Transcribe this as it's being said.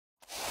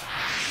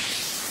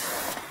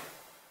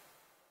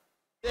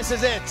This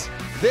is it.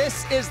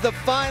 This is the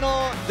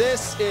final.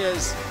 This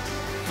is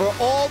for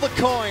all the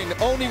coin.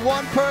 Only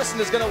one person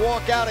is going to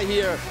walk out of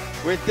here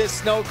with this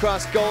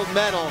snowcross gold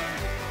medal.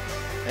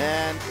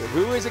 And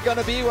who is it going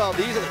to be? Well,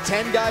 these are the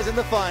 10 guys in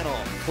the final.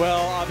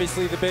 Well,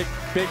 obviously the big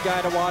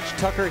guy to watch,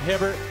 Tucker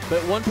Hibbert.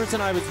 But one person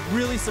I was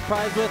really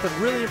surprised with and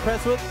really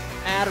impressed with,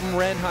 Adam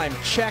Renheim,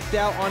 checked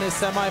out on his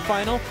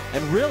semifinal.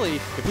 And really,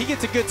 if he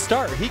gets a good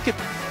start, he could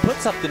put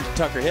something to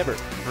Tucker Hibbert.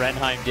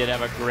 Renheim did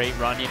have a great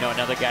run. You know,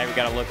 another guy we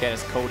got to look at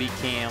is Cody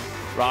Cam,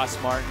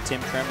 Ross Martin,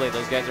 Tim Tremblay.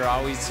 Those guys are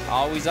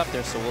always up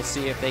there. So we'll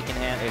see if they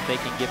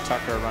can give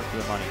Tucker a run for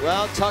the money.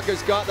 Well,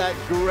 Tucker's got that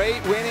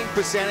great winning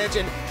percentage,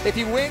 and if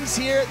he wins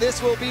here,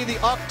 this will be the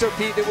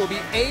octopeat. It will be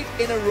 8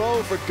 in a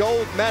row for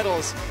gold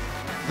medals.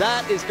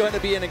 That is going to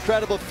be an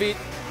incredible feat.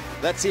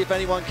 Let's see if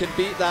anyone can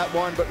beat that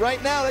one. But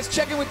right now, let's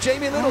check in with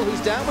Jamie Little,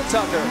 who's down with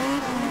Tucker.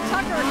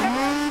 Tucker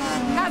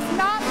has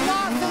not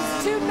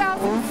lost since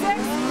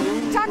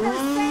 2006. Tucker,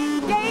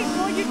 same gate.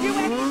 Will you do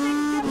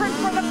anything different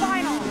for the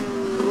final?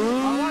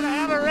 I want to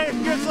have a race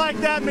just like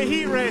that in the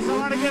heat race. I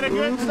want to get a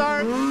good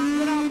start,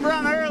 get out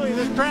front early.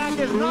 This track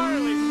is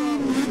gnarly,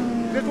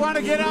 so just want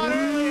to get out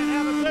early and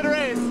have a good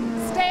race.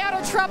 Stay out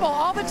of trouble.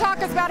 All the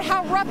talk is about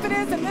how rough it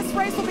is, and this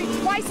race will be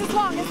twice as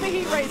long as the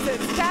heat race is.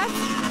 Tess?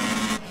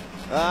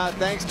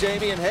 Thanks,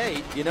 Jamie. And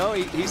hey, you know,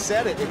 he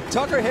said it. If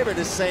Tucker Hibbert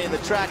is saying the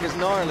track is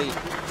gnarly,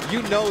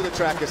 you know the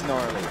track is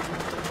gnarly.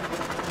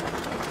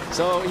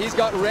 So he's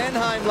got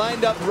Renheim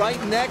lined up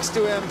right next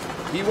to him.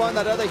 He won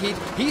that other heat.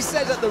 He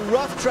says that the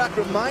rough track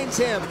reminds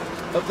him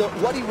of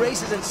what he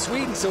races in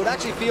Sweden, so it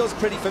actually feels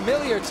pretty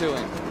familiar to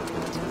him.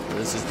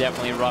 This is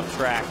definitely a rough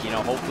track. You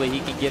know, hopefully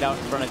he can get out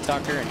in front of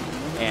Tucker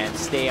and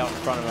stay out in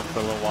front of him for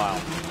a little while.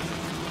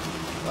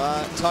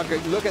 Tucker,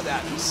 look at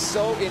that. He's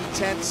so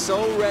intent,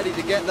 so ready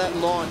to get that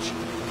launch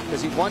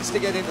because he wants to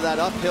get into that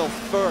uphill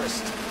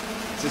first.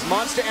 It's his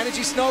Monster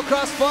Energy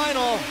Snowcross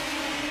final.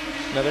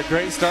 Another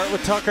great start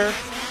with Tucker.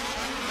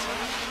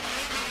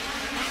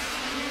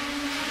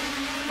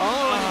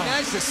 Oh, and he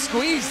managed to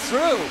squeeze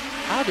through.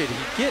 How did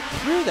he get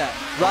through that?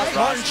 Ross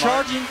Martin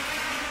charging.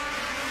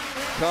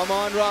 Come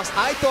on, Ross.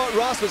 I thought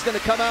Ross was going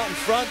to come out in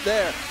front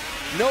there.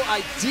 No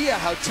idea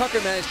how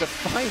Tucker managed to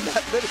find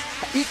that little.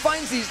 He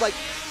finds these like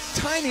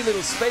tiny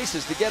little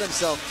spaces to get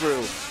himself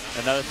through.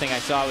 Another thing I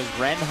saw was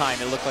Renheim.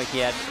 It looked like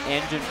he had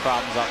engine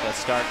problems off the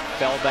start.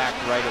 Fell back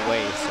right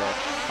away, so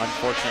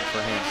unfortunate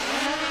for him.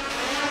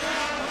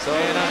 So,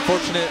 and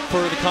unfortunate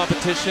for the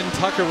competition.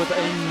 Tucker with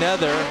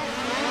another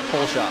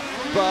pole shot.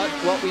 But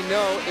what we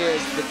know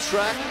is the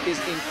track is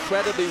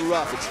incredibly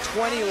rough. It's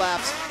 20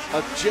 laps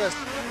of just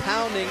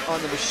pounding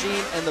on the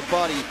machine and the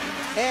body.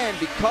 And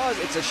because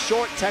it's a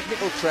short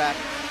technical track,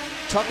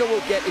 Tucker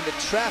will get into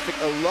traffic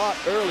a lot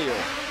earlier.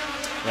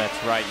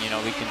 That's right. You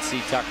know, we can see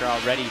Tucker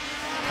already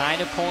kind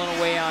of pulling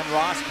away on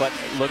Ross, but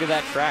look at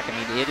that track. I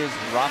mean, it is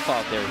rough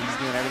out there. He's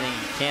doing everything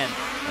he can.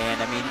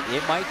 And, I mean,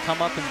 it might come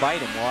up and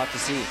bite him. We'll have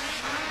to see.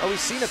 Oh, we've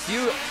seen a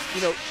few,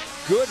 you know,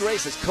 good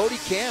races. Cody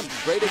Cam,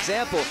 great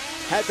example,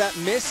 had that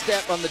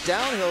misstep on the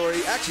downhill where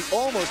he actually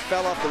almost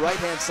fell off the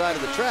right-hand side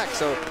of the track.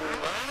 So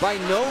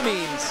by no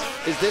means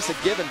is this a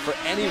given for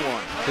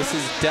anyone. This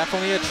is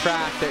definitely a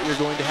track that you're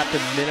going to have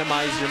to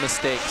minimize your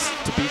mistakes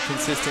to be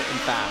consistent and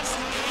fast.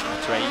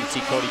 That's right. You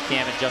see Cody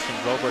Cam and Justin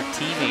Groberg,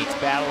 teammates,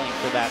 battling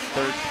for that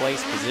third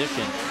place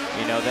position.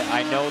 You know, that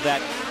I know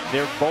that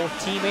they're both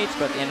teammates,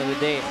 but at the end of the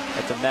day,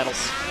 it's a medal.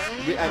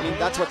 I mean,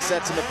 that's what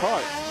sets him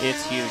apart.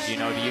 It's huge, you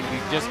know, you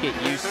just get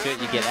used to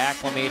it, you get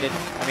acclimated.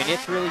 I mean,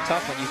 it's really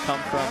tough when you come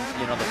from,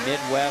 you know, the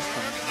Midwest,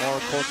 from more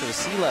closer to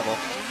sea level.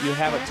 You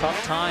have a tough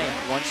time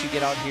once you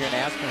get out here in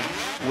Aspen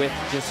with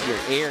just your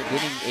air,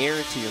 getting air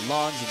to your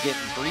lungs and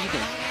getting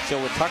breathing. So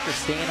with Tucker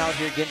staying out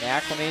here, getting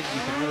acclimated,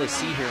 you can really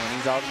see here when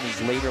he's out in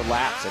these later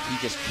laps that he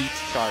just keeps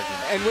charging.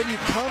 And when you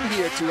come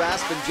here to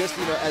Aspen, just,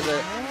 you know, as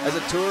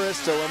a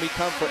tourist, or when we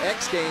come for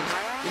X Games,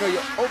 you know,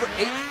 you're over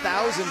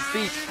 8,000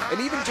 feet,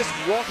 and even just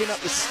walking up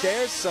the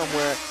stairs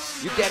somewhere,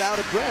 you get out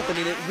of breath. I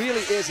mean, it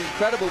really is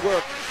incredible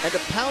work, and to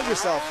pound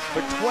yourself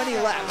for 20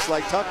 laps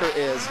like Tucker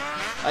is,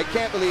 I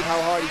can't believe how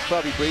hard he's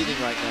probably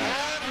breathing right now.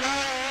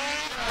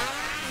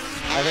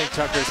 I think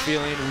Tucker's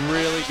feeling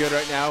really good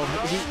right now.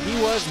 He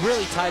was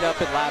really tied up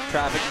in lap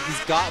traffic.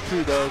 He's got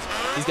through those.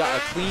 He's got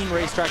a clean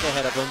racetrack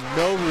ahead of him,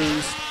 no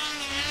roost.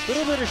 A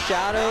little bit of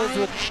shadows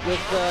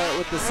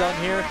with the sun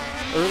here.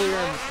 Earlier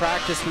in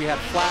practice, we had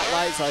flat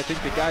lights, so I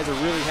think the guys are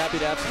really happy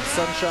to have some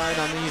sunshine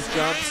on these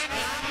jumps.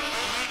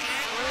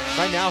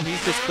 Right now,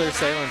 he's just clear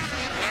sailing.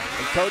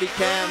 And Cody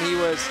Cam, he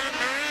was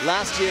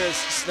last year's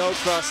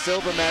snowcross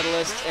silver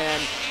medalist,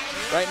 and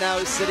right now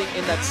he's sitting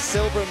in that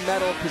silver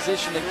medal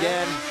position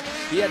again.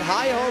 He had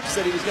high hopes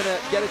that he was going to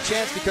get a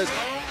chance because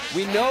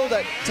we know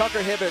that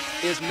Tucker Hibbert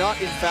is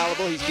not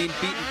infallible. He's been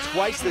beaten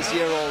twice this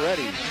year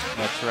already.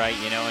 That's right,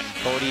 you know, and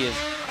Cody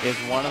is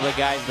one of the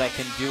guys that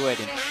can do it.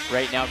 And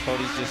right now,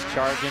 Cody's just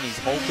charging. He's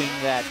hoping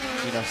that,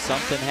 you know,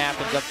 something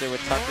happens up there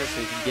with Tucker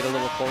so he can get a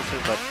little closer.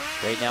 But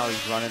right now,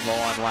 he's running low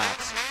on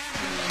laps.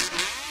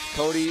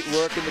 Cody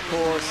working the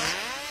course,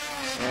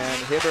 and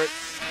Hibbert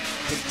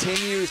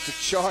continues to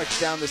charge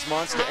down this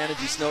Monster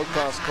Energy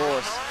snowcross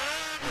course.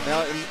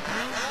 Now,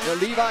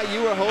 Levi,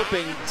 you were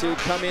hoping to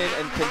come in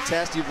and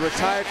contest. You've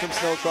retired from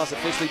snowcross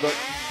officially, but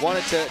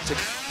wanted to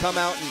come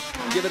out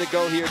and give it a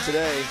go here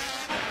today.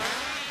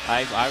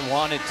 I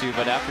wanted to,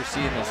 but after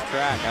seeing this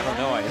track, I don't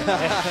know.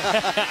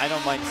 I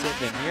don't mind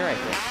sitting in here, I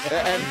think.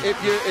 And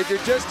if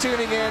you're just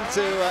tuning in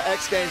to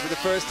X Games for the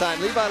first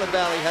time, Levi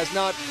LaValle has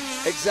not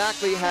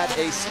exactly had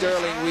a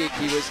sterling week.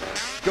 He was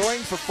going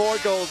for 4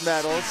 gold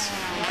medals,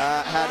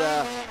 had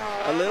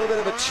a little bit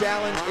of a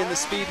challenge in the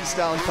speed and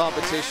style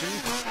competition,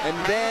 and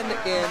then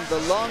in the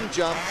long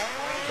jump,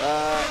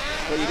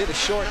 well, you did a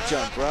short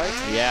jump, right?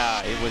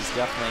 Yeah, it was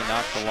definitely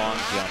not the long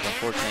jump.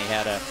 Unfortunately,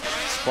 had a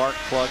spark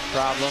plug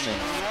problem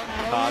and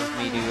caused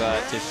me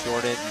to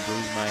short it and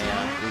bruise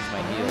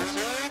my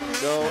heels.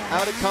 So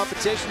out of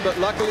competition, but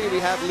luckily we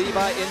have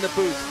Levi in the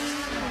booth.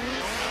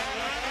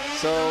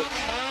 So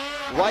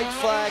white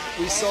flag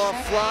we saw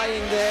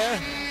flying there.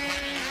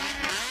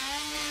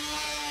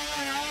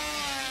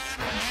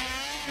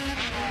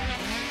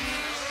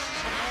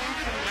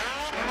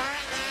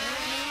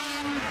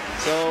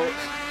 So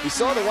we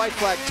saw the white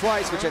flag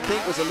twice, which I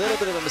think was a little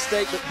bit of a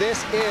mistake, but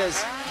this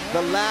is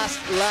the last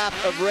lap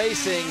of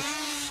racing.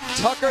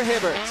 Tucker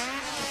Hibbert,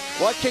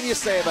 what can you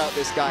say about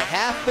this guy?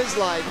 Half his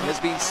life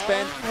has been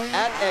spent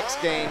at X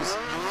Games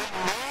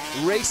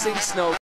racing snow.